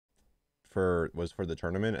was for the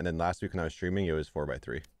tournament, and then last week when I was streaming, it was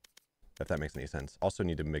 4x3. If that makes any sense. Also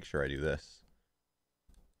need to make sure I do this.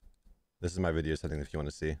 This is my video setting if you want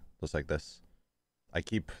to see. Looks like this. I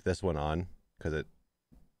keep this one on because it,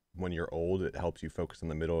 when you're old, it helps you focus on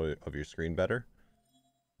the middle of your screen better.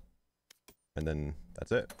 And then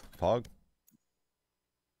that's it. Pog.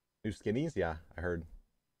 New skinnies? Yeah, I heard.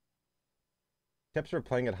 Tips for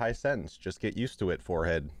playing at high sense. Just get used to it,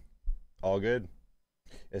 forehead. All good.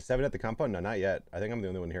 Is 7 at the compound? No, not yet. I think I'm the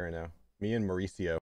only one here right now. Me and Mauricio.